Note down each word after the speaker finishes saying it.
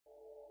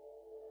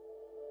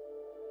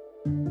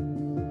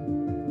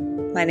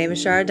My name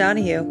is Chara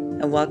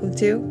and welcome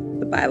to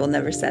The Bible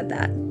Never Said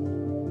That,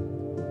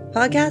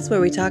 podcast where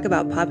we talk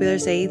about popular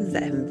sayings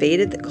that have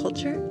invaded the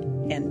culture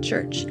and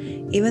church,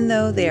 even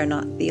though they are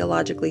not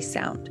theologically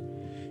sound.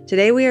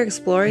 Today we are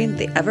exploring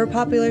the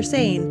ever-popular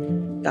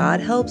saying, God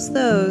helps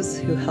those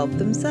who help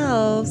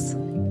themselves.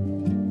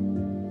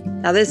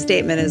 Now this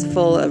statement is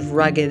full of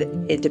rugged,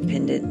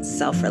 independent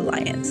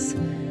self-reliance,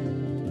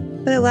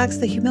 but it lacks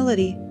the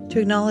humility to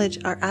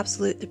acknowledge our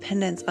absolute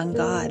dependence on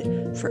God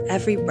for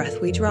every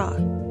breath we draw.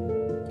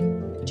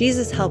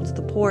 Jesus helped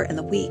the poor and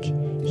the weak.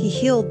 He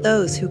healed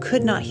those who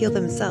could not heal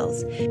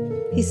themselves.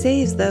 He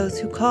saves those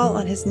who call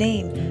on His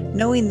name,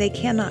 knowing they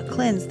cannot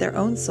cleanse their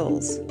own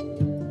souls.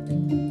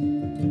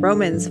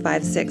 Romans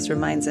 5:6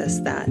 reminds us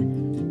that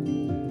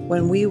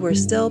when we were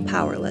still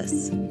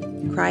powerless,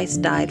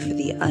 Christ died for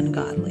the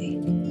ungodly.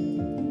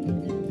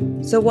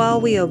 So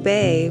while we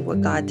obey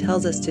what God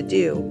tells us to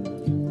do,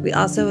 we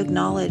also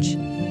acknowledge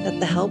that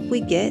the help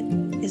we get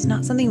is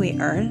not something we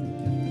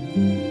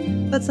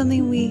earn, but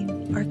something we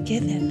are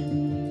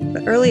given.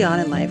 But early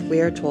on in life,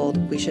 we are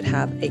told we should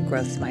have a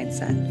growth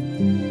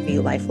mindset, be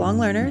lifelong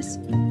learners,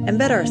 and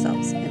better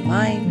ourselves in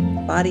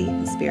mind, body,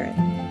 and spirit.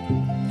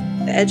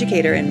 The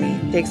educator in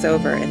me takes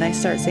over, and I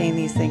start saying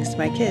these things to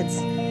my kids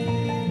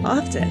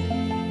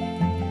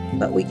often.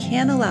 But we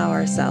can't allow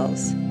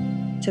ourselves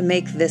to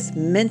make this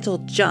mental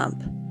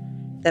jump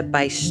that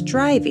by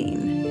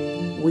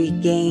striving, we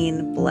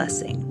gain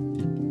blessing.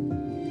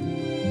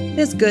 It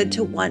is good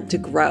to want to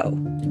grow,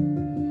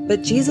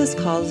 but Jesus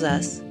calls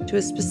us to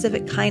a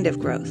specific kind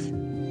of growth.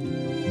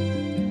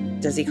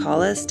 Does He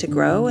call us to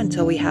grow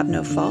until we have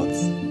no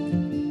faults?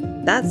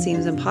 That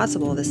seems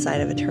impossible this side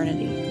of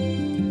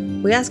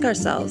eternity. We ask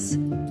ourselves,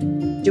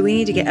 do we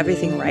need to get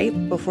everything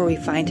right before we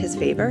find His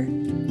favor?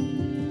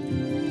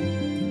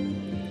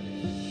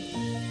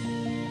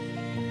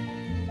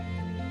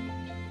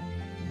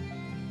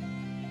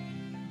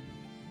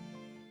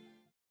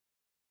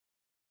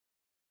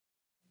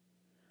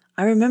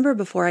 I remember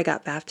before I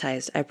got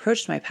baptized, I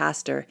approached my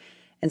pastor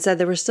and said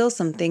there were still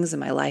some things in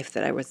my life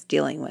that I was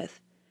dealing with,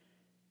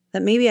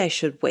 that maybe I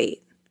should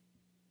wait.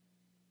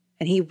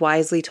 And he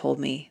wisely told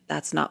me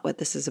that's not what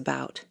this is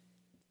about.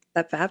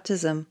 That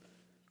baptism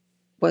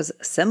was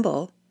a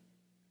symbol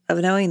of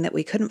knowing that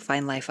we couldn't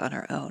find life on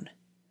our own.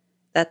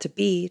 That to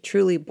be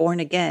truly born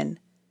again,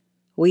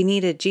 we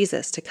needed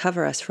Jesus to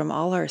cover us from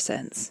all our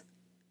sins.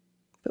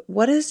 But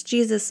what does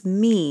Jesus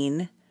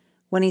mean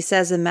when He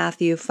says in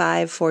Matthew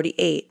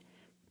 5:48,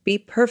 "Be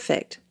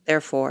perfect,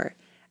 therefore,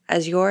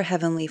 as your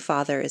heavenly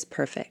Father is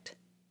perfect"?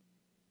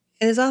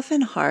 It is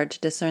often hard to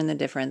discern the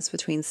difference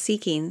between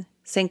seeking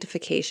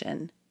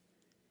sanctification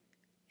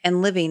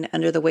and living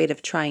under the weight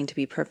of trying to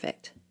be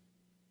perfect.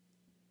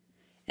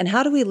 And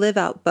how do we live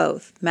out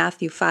both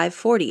Matthew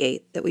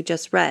 5:48 that we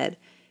just read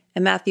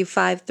and Matthew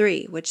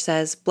 5:3, which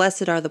says,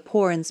 "Blessed are the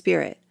poor in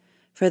spirit,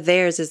 for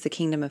theirs is the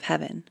kingdom of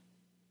heaven"?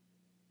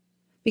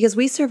 Because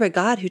we serve a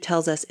God who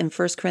tells us in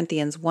 1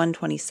 Corinthians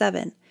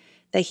 1:27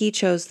 that He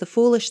chose the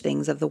foolish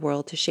things of the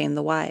world to shame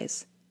the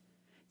wise.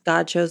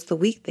 God chose the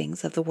weak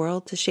things of the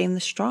world to shame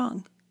the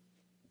strong.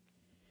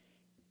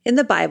 In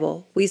the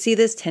Bible, we see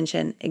this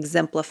tension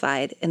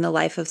exemplified in the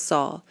life of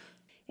Saul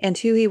and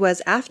who he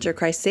was after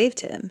Christ saved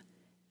him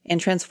and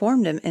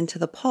transformed him into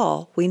the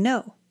Paul we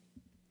know.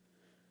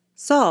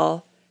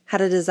 Saul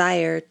had a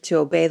desire to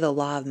obey the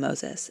law of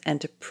Moses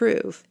and to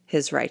prove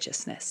his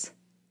righteousness.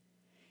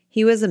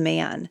 He was a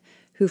man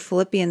who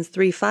Philippians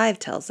 3:5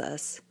 tells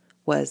us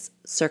was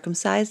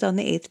circumcised on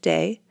the 8th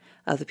day,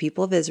 of the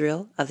people of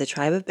Israel, of the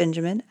tribe of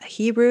Benjamin, a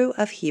Hebrew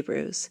of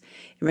Hebrews,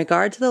 in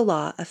regard to the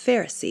law, a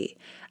Pharisee,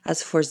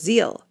 as for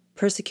zeal,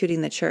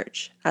 persecuting the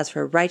church, as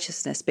for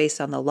righteousness based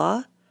on the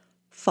law,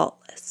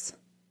 faultless.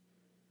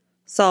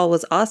 Saul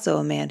was also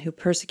a man who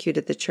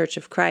persecuted the church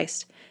of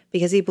Christ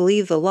because he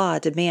believed the law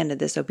demanded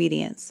this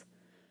obedience.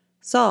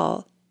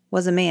 Saul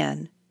was a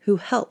man who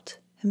helped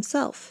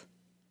himself.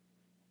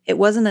 It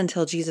wasn't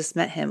until Jesus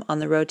met him on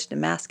the road to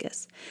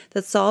Damascus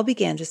that Saul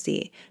began to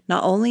see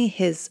not only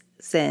his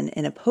sin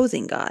in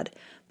opposing God,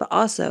 but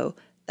also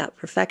that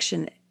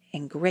perfection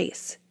and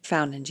grace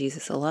found in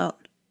Jesus alone.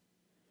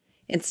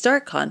 In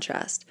stark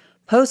contrast,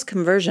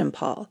 post-conversion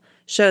Paul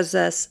shows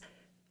us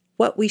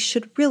what we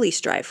should really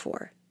strive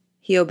for.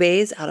 He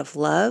obeys out of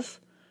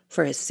love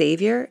for his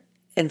Savior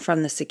and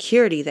from the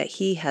security that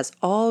he has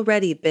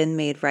already been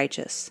made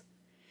righteous.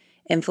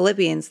 In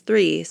Philippians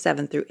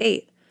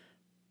 3:7-8,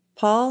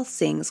 Paul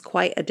sings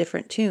quite a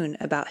different tune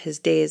about his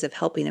days of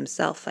helping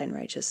himself find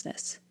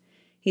righteousness.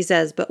 He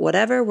says, "But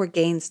whatever were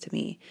gains to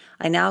me,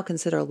 I now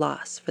consider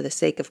loss for the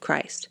sake of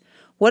Christ.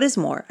 What is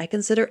more, I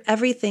consider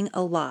everything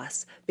a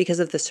loss because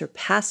of the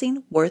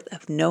surpassing worth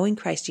of knowing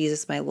Christ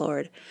Jesus my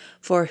Lord,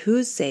 for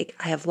whose sake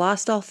I have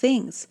lost all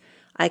things.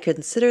 I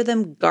consider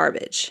them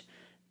garbage,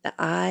 that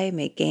I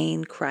may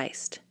gain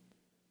Christ."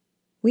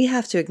 We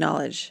have to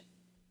acknowledge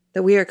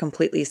that we are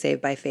completely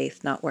saved by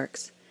faith, not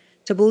works.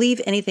 To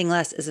believe anything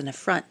less is an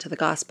affront to the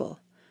gospel.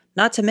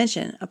 Not to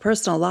mention, a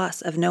personal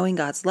loss of knowing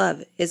God's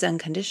love is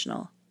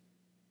unconditional.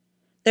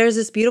 There is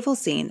this beautiful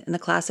scene in the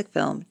classic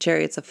film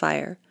Chariots of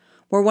Fire,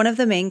 where one of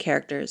the main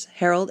characters,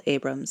 Harold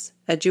Abrams,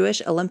 a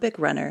Jewish Olympic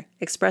runner,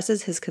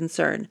 expresses his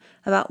concern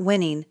about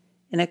winning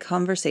in a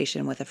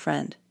conversation with a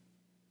friend.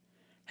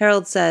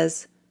 Harold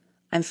says,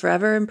 "I'm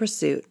forever in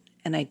pursuit,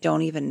 and I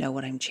don't even know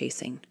what I'm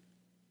chasing."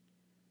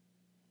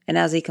 And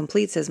as he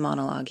completes his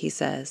monologue, he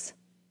says,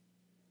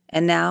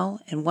 "And now,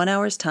 in 1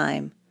 hour's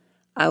time,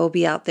 I will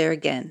be out there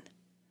again.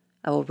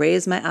 I will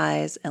raise my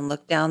eyes and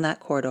look down that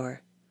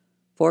corridor,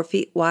 4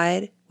 feet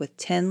wide with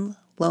 10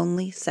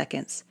 lonely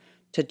seconds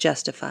to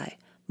justify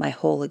my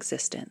whole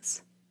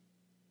existence.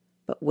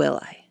 But will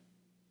I?"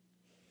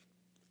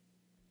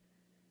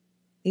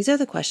 These are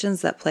the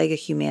questions that plague a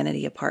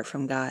humanity apart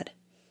from God.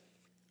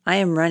 I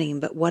am running,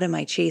 but what am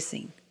I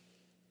chasing?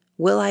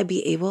 Will I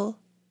be able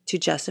to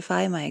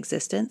justify my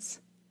existence?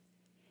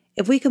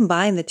 If we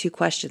combine the two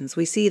questions,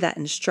 we see that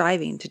in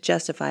striving to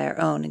justify our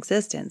own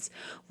existence,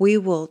 we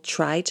will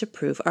try to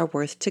prove our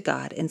worth to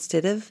God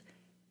instead of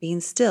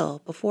being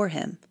still before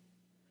Him.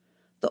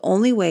 The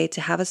only way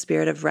to have a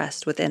spirit of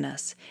rest within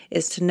us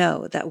is to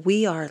know that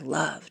we are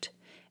loved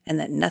and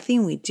that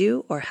nothing we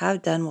do or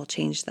have done will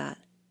change that.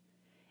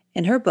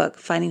 In her book,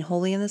 Finding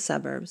Holy in the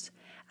Suburbs,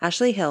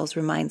 Ashley Hales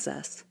reminds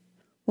us,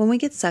 when we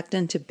get sucked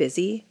into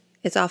busy,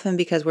 it's often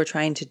because we're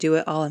trying to do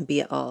it all and be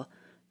it all.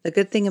 The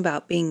good thing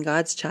about being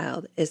God's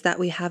child is that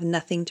we have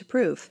nothing to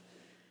prove.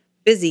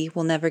 Busy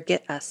will never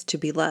get us to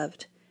be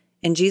loved.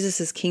 In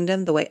Jesus'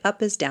 kingdom, the way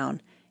up is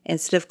down.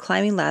 Instead of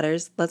climbing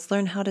ladders, let's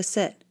learn how to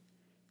sit,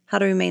 how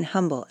to remain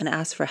humble and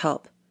ask for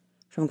help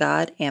from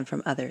God and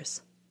from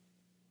others.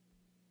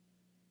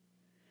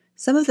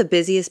 Some of the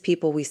busiest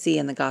people we see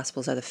in the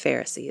Gospels are the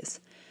Pharisees.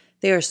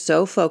 They are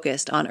so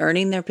focused on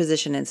earning their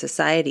position in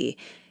society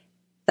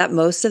that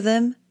most of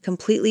them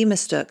completely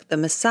mistook the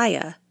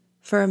Messiah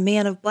for a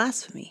man of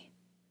blasphemy.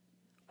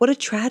 What a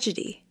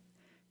tragedy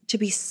to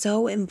be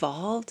so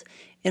involved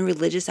in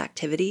religious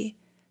activity,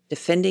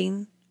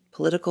 defending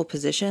political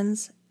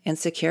positions, and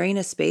securing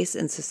a space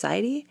in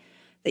society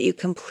that you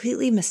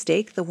completely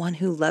mistake the one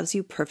who loves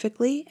you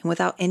perfectly and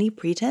without any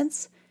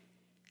pretense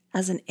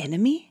as an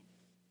enemy.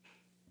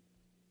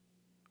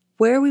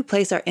 Where we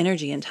place our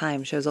energy and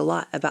time shows a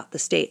lot about the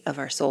state of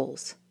our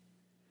souls.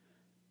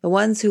 The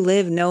ones who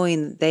live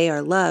knowing they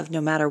are loved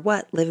no matter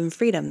what live in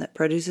freedom that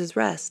produces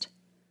rest.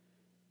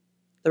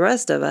 The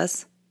rest of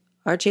us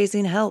are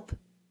chasing help,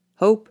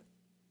 hope,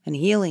 and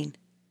healing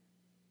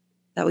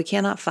that we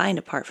cannot find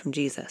apart from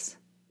Jesus.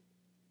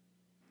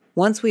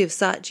 Once we have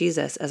sought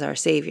Jesus as our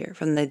Savior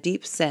from the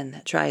deep sin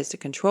that tries to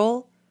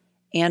control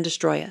and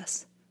destroy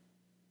us,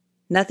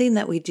 nothing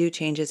that we do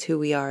changes who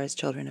we are as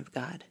children of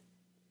God.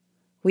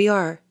 We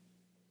are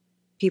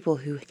people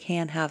who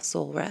can have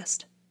soul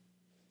rest.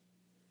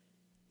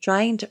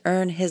 Trying to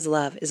earn His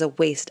love is a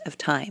waste of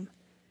time.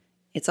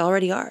 It's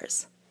already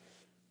ours.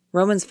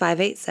 Romans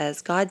 5:8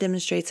 says, God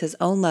demonstrates His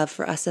own love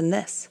for us in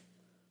this: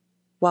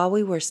 while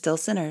we were still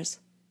sinners,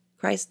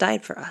 Christ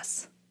died for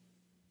us.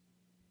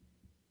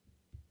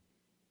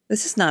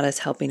 This is not us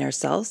helping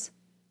ourselves.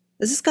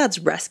 This is God's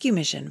rescue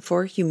mission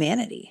for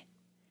humanity.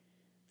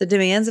 The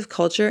demands of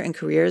culture and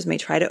careers may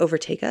try to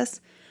overtake us,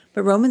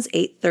 but Romans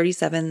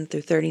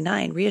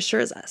 8:37-39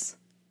 reassures us.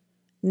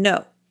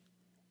 No,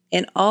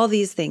 in all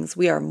these things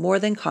we are more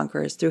than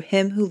conquerors through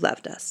Him who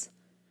loved us.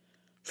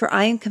 For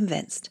I am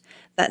convinced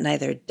that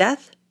neither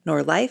death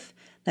nor life,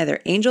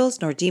 neither angels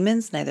nor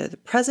demons, neither the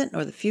present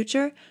nor the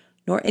future,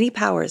 nor any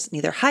powers,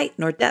 neither height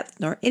nor depth,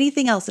 nor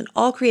anything else in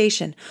all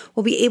creation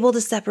will be able to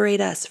separate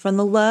us from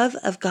the love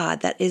of God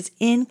that is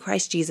in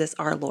Christ Jesus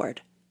our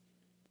Lord.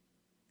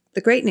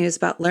 The great news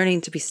about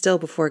learning to be still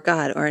before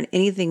God or in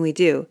anything we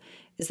do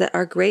is that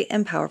our great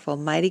and powerful,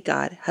 mighty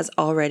God has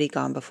already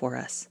gone before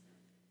us.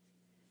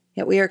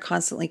 Yet we are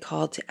constantly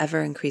called to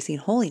ever-increasing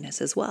holiness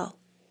as well.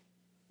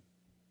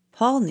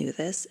 Paul knew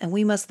this, and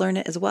we must learn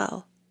it as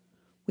well.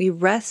 We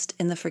rest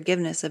in the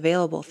forgiveness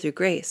available through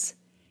grace,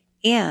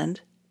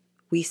 and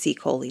we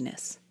seek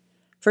holiness.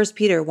 1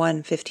 Peter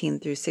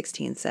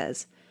 1:15-16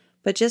 says,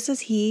 But just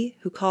as He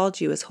who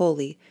called you is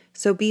holy,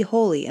 so be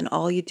holy in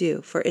all you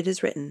do, for it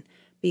is written,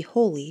 Be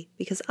holy,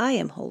 because I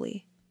am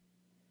holy.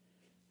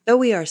 Though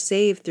we are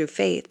saved through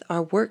faith,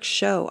 our works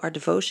show our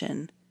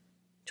devotion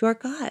to our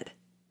God.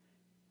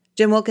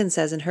 Jim Wilkins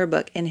says in her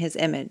book, In His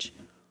Image,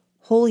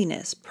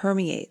 holiness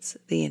permeates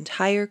the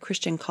entire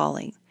Christian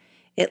calling.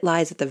 It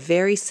lies at the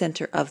very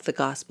center of the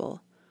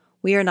gospel.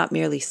 We are not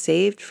merely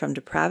saved from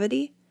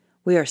depravity,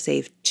 we are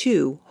saved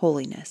to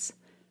holiness.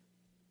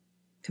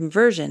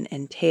 Conversion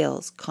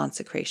entails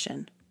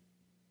consecration.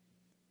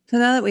 So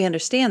now that we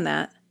understand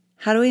that,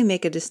 how do we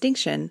make a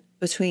distinction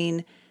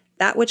between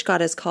that which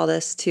God has called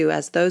us to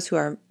as those who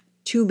are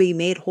to be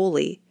made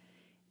holy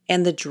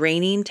and the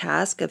draining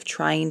task of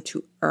trying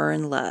to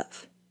earn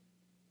love?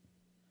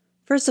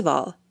 First of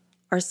all,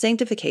 our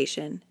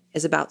sanctification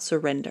is about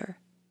surrender,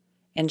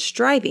 and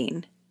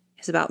striving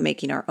is about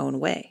making our own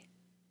way.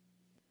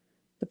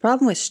 The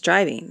problem with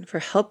striving for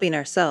helping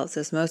ourselves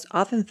is most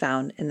often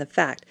found in the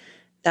fact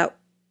that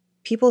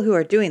people who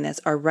are doing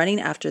this are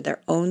running after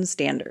their own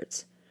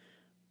standards,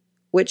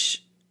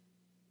 which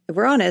if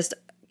we're honest,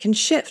 can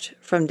shift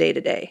from day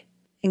to day.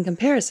 In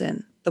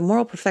comparison, the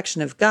moral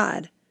perfection of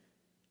God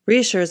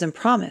reassures and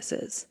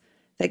promises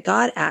that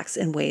God acts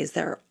in ways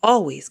that are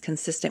always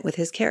consistent with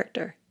his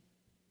character.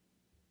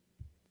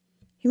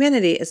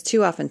 Humanity is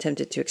too often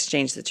tempted to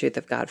exchange the truth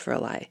of God for a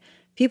lie.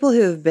 People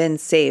who have been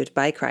saved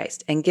by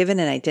Christ and given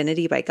an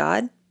identity by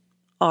God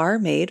are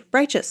made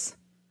righteous,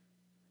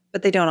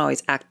 but they don't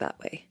always act that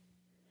way.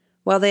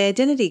 While the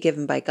identity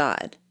given by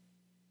God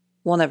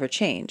will never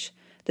change,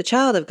 the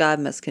child of God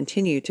must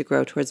continue to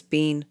grow towards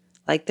being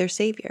like their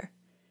Savior.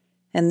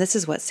 And this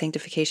is what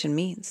sanctification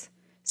means.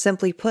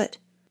 Simply put,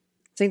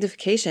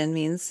 sanctification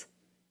means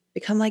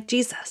become like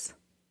Jesus.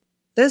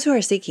 Those who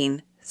are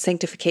seeking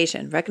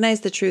sanctification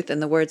recognize the truth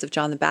in the words of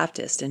John the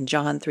Baptist in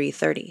John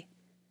 3:30.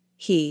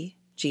 He,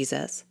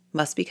 Jesus,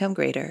 must become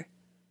greater.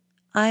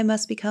 I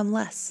must become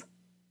less.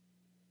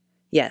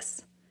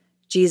 Yes,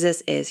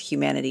 Jesus is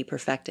humanity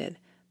perfected,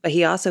 but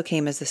he also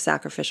came as the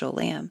sacrificial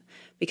lamb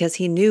because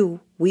he knew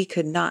we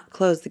could not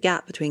close the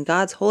gap between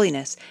God's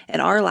holiness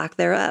and our lack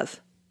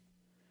thereof.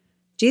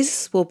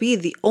 Jesus will be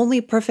the only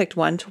perfect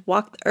one to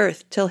walk the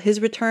earth till his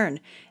return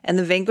and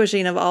the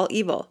vanquishing of all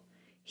evil.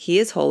 He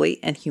is holy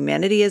and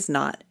humanity is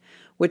not,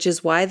 which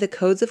is why the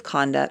codes of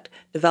conduct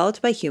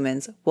developed by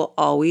humans will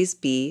always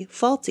be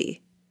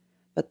faulty.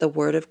 But the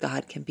Word of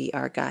God can be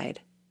our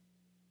guide.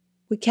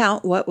 We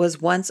count what was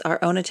once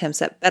our own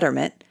attempts at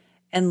betterment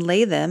and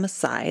lay them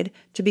aside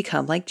to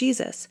become like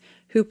Jesus,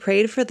 who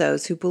prayed for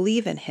those who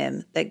believe in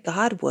him that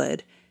God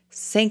would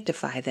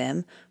sanctify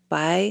them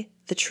by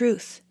the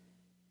truth,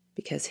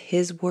 because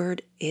his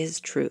word is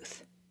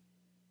truth.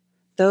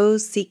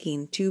 Those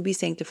seeking to be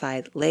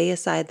sanctified lay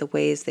aside the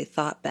ways they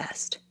thought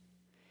best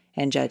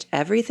and judge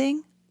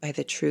everything by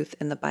the truth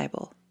in the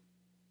Bible.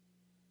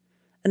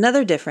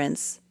 Another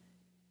difference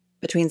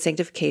between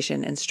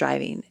sanctification and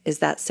striving is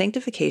that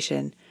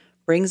sanctification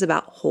brings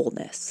about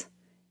wholeness,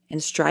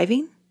 and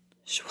striving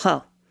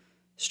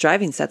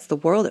sets the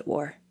world at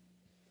war.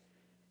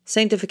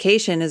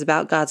 Sanctification is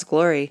about God's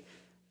glory,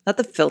 not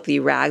the filthy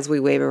rags we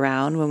wave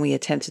around when we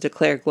attempt to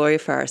declare glory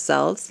for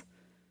ourselves.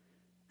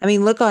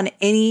 Look on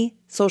any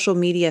social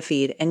media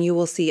feed and you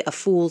will see a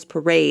fool's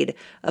parade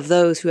of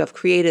those who have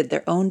created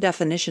their own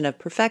definition of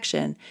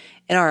perfection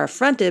and are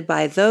affronted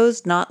by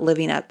those not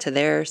living up to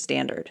their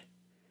standard.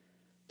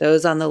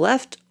 Those on the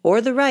left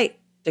or the right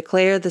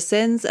declare the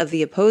sins of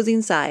the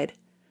opposing side.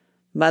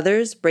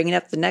 Mothers bringing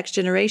up the next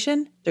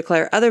generation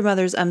declare other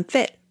mothers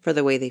unfit for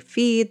the way they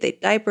feed, they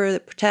diaper, they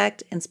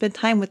protect, and spend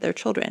time with their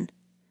children.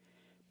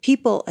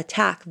 People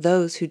attack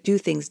those who do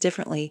things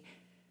differently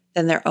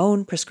than their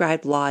own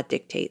prescribed law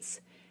dictates,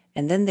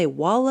 and then they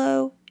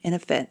wallow in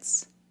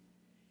offense.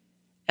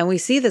 And we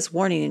see this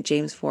warning in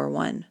James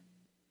 4:1,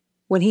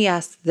 when he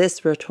asks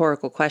this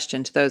rhetorical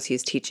question to those he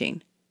is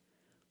teaching: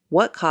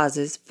 what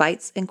causes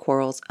fights and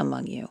quarrels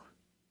among you?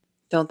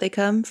 Don't they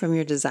come from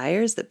your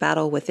desires that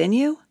battle within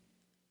you?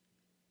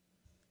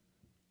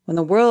 When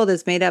the world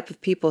is made up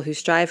of people who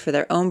strive for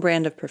their own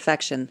brand of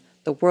perfection,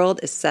 the world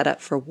is set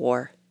up for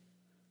war.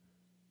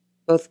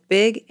 Both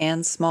big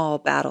and small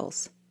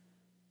battles.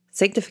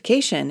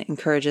 Sanctification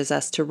encourages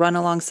us to run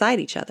alongside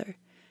each other,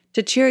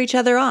 to cheer each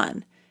other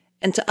on,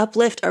 and to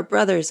uplift our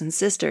brothers and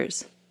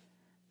sisters.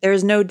 There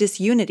is no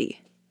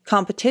disunity,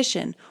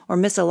 competition, or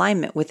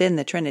misalignment within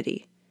the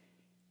Trinity,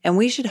 and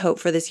we should hope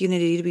for this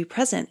unity to be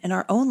present in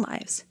our own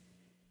lives.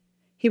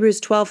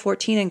 Hebrews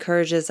 12:14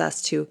 encourages us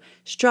to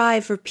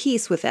strive for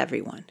peace with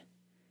everyone,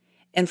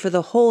 and for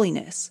the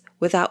holiness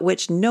without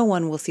which no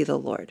one will see the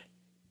Lord.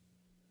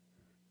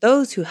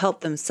 Those who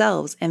help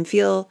themselves and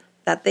feel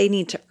that they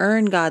need to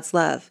earn God's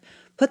love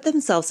put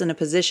themselves in a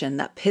position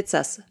that pits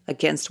us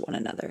against one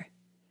another.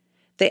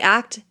 They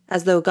act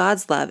as though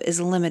God's love is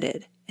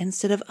limited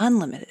instead of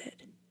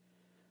unlimited.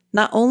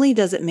 Not only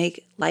does it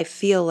make life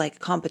feel like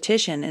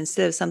competition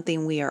instead of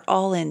something we are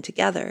all in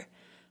together,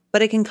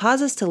 but it can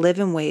cause us to live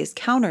in ways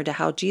counter to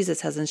how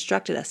Jesus has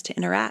instructed us to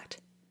interact.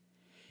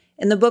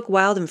 In the book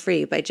Wild and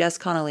Free by Jess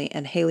Connolly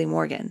and Haley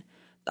Morgan,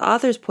 the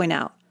authors point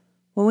out,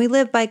 when we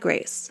live by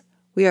grace,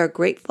 we are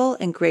grateful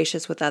and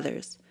gracious with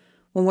others.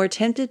 When we're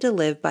tempted to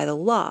live by the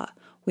law,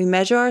 we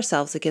measure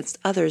ourselves against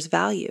others'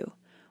 value.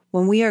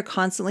 When we are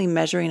constantly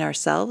measuring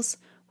ourselves,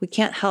 we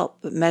can't help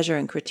but measure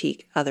and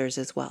critique others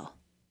as well.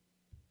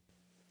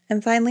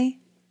 And finally,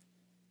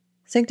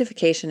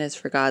 sanctification is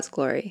for God's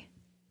glory,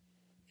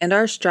 and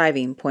our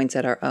striving points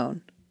at our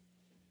own.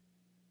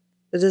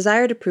 The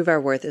desire to prove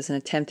our worth is an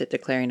attempt at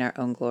declaring our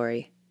own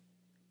glory.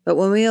 But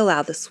when we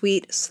allow the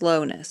sweet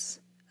slowness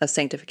of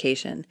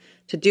sanctification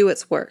to do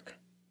its work,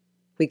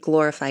 we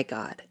glorify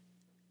God.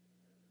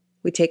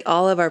 We take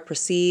all of our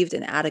perceived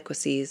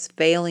inadequacies,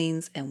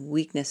 failings, and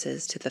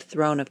weaknesses to the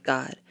throne of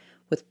God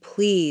with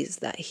pleas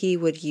that he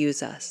would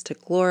use us to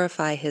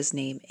glorify his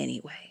name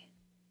anyway.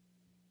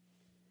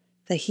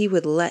 That he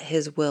would let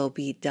his will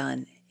be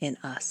done in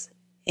us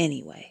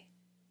anyway.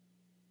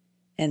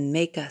 And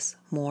make us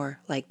more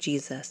like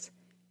Jesus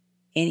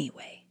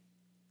anyway.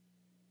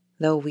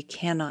 Though we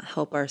cannot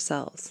help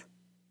ourselves.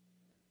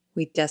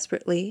 We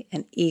desperately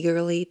and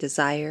eagerly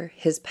desire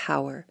His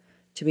power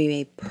to be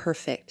made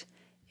perfect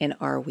in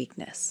our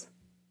weakness.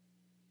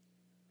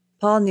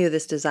 Paul knew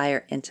this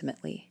desire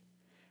intimately,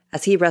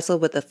 as he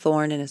wrestled with the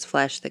thorn in his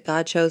flesh that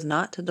God chose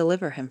not to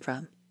deliver him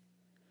from.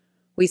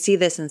 We see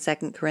this in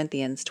 2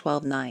 Corinthians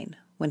 12:9,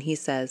 when he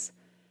says,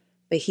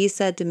 "But he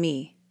said to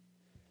me,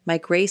 'My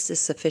grace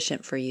is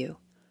sufficient for you,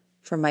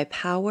 for my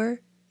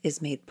power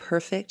is made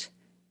perfect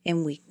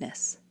in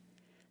weakness.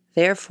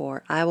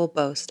 Therefore I will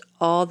boast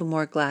all the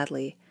more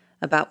gladly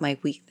about my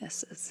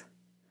weaknesses,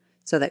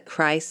 so that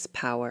Christ's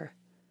power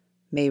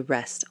may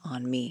rest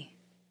on me.'"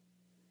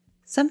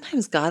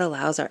 Sometimes God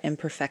allows our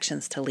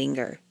imperfections to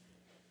linger,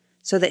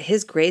 so that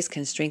His grace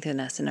can strengthen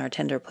us in our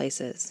tender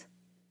places.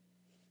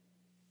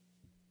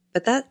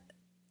 But that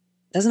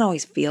doesn't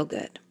always feel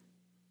good.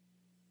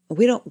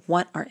 We don't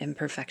want our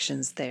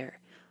imperfections there.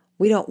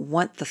 We don't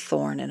want the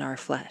thorn in our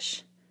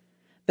flesh.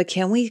 But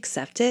can we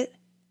accept it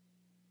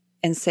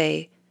and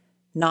say,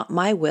 "Not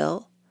my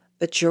will,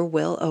 but your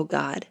will, O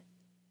God,"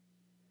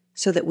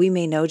 so that we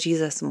may know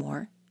Jesus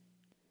more?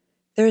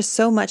 There is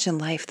so much in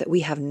life that we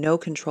have no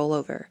control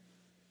over,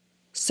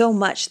 so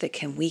much that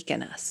can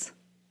weaken us.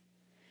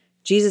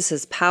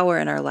 Jesus' power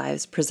in our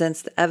lives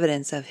presents the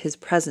evidence of His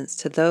presence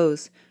to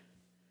those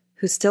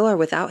who still are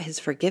without His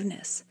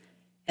forgiveness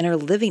and are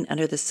living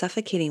under the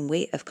suffocating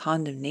weight of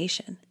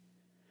condemnation.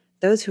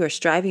 Those who are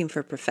striving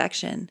for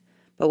perfection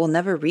but will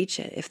never reach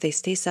it if they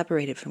stay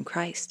separated from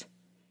Christ.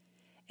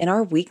 And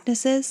our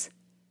weaknesses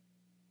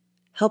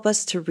help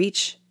us to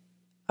reach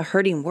a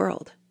hurting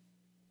world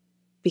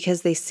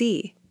because they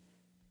see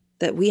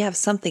that we have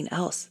something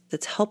else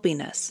that's helping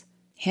us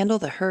handle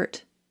the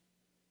hurt,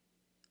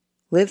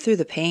 live through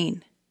the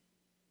pain,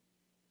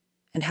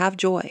 and have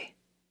joy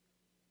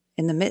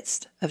in the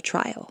midst of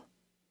trial.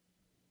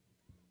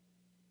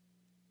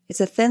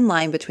 It's a thin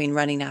line between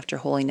running after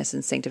holiness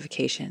and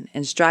sanctification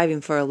and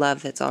striving for a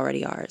love that's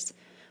already ours.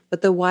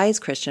 But the wise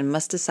Christian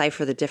must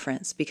decipher the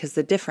difference, because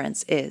the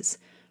difference is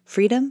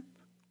freedom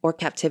or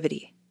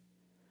captivity.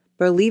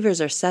 Believers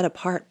are set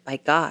apart by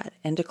God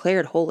and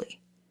declared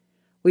holy.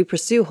 We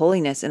pursue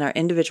holiness in our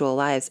individual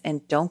lives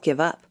and don't give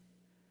up,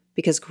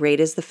 because great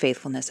is the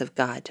faithfulness of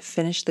God to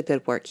finish the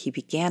good work He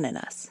began in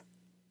us.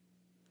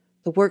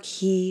 The work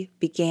He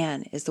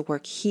began is the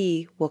work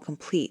He will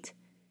complete.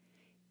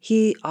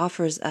 He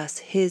offers us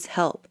His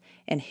help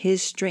and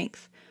His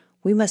strength.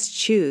 We must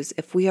choose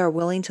if we are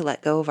willing to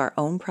let go of our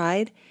own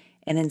pride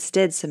and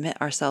instead submit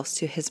ourselves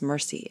to His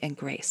mercy and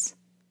grace.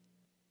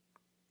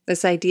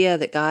 This idea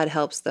that God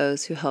helps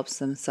those who help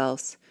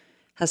themselves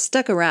has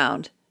stuck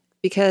around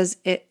because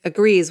it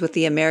agrees with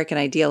the American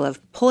ideal of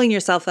pulling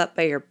yourself up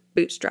by your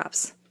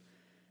bootstraps.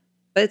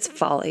 But it's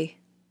folly.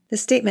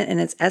 This statement in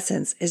its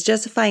essence is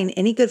justifying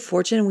any good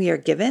fortune we are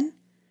given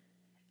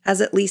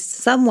as at least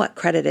somewhat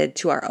credited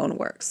to our own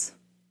works,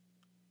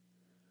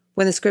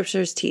 when the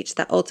scriptures teach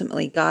that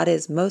ultimately God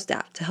is most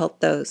apt to help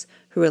those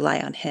who rely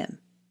on Him.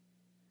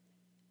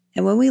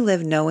 And when we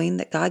live knowing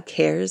that God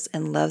cares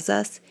and loves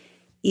us,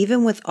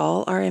 even with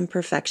all our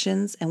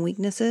imperfections and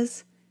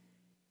weaknesses,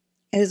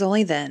 it is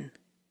only then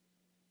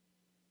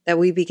that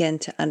we begin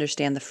to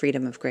understand the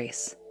freedom of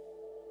grace.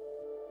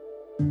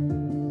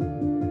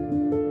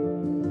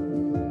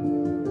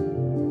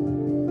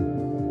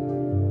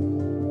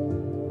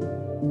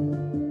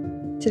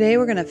 Today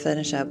we're going to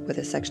finish up with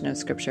a section of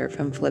scripture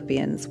from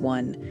Philippians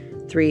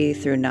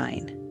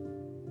 1:3-9.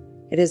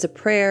 It is a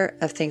prayer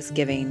of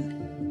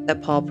thanksgiving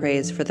that Paul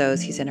prays for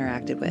those he's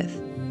interacted with.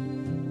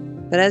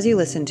 But as you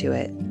listen to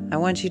it, I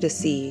want you to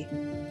see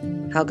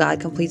how God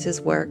completes His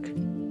work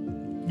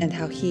and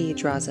how He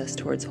draws us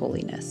towards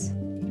holiness.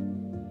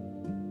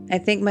 I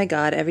thank my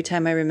God every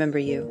time I remember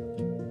you.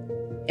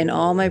 In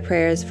all my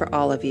prayers for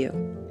all of you,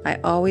 I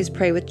always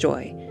pray with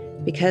joy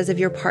because of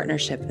your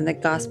partnership in the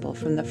gospel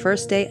from the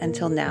first day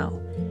until now,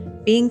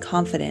 being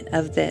confident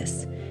of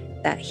this,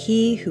 that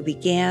He who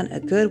began a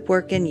good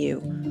work in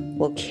you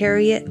will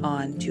carry it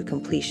on to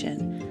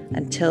completion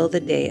until the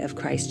day of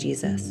Christ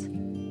Jesus.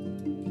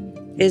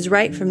 It is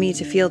right for me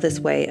to feel this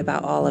way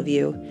about all of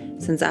you,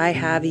 since I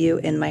have you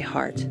in my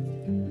heart.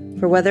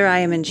 For whether I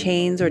am in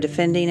chains or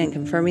defending and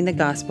confirming the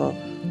gospel,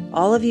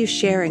 all of you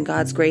share in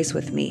God's grace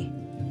with me.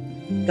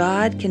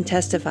 God can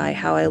testify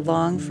how I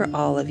long for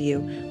all of you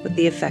with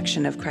the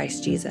affection of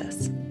Christ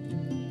Jesus.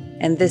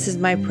 And this is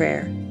my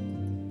prayer,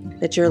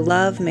 that your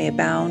love may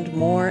abound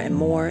more and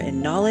more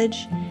in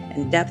knowledge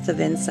and depth of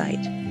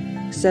insight,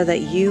 so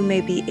that you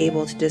may be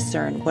able to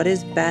discern what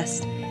is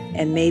best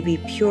and may be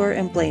pure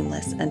and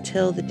blameless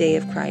until the day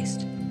of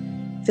Christ,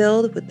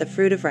 filled with the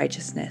fruit of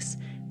righteousness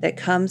that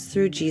comes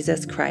through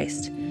Jesus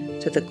Christ,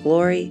 to the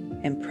glory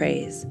and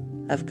praise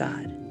of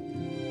God.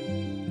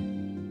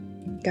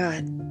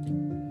 God,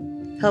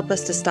 help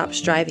us to stop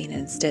striving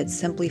and instead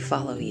simply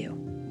follow you.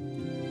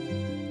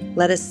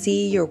 Let us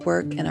see your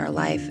work in our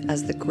life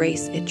as the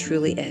grace it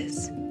truly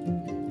is,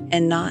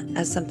 and not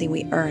as something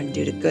we earn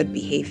due to good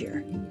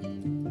behavior.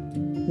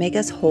 Make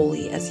us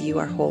holy as you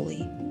are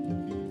holy,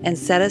 and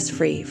set us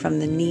free from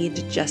the need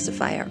to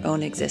justify our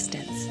own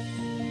existence.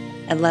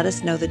 and let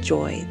us know the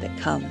joy that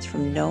comes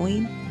from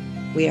knowing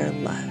we are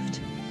loved.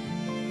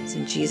 It's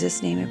in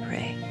Jesus' name I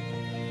pray.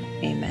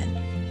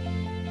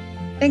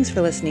 Amen. Thanks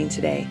for listening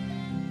today,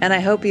 and I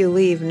hope you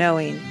leave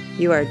knowing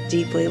you are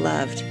deeply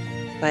loved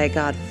by a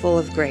God full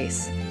of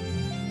grace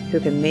who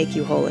can make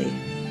you holy.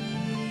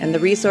 And the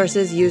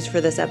resources used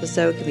for this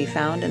episode can be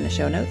found in the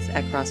show notes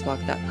at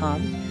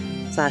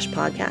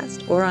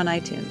crosswalk.com/podcast or on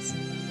iTunes.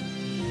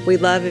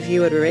 We'd love if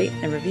you would rate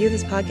and review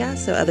this podcast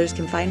so others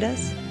can find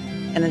us.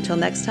 And until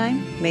next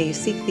time, may you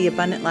seek the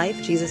abundant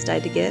life Jesus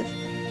died to give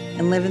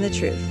and live in the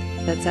truth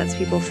that sets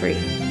people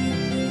free.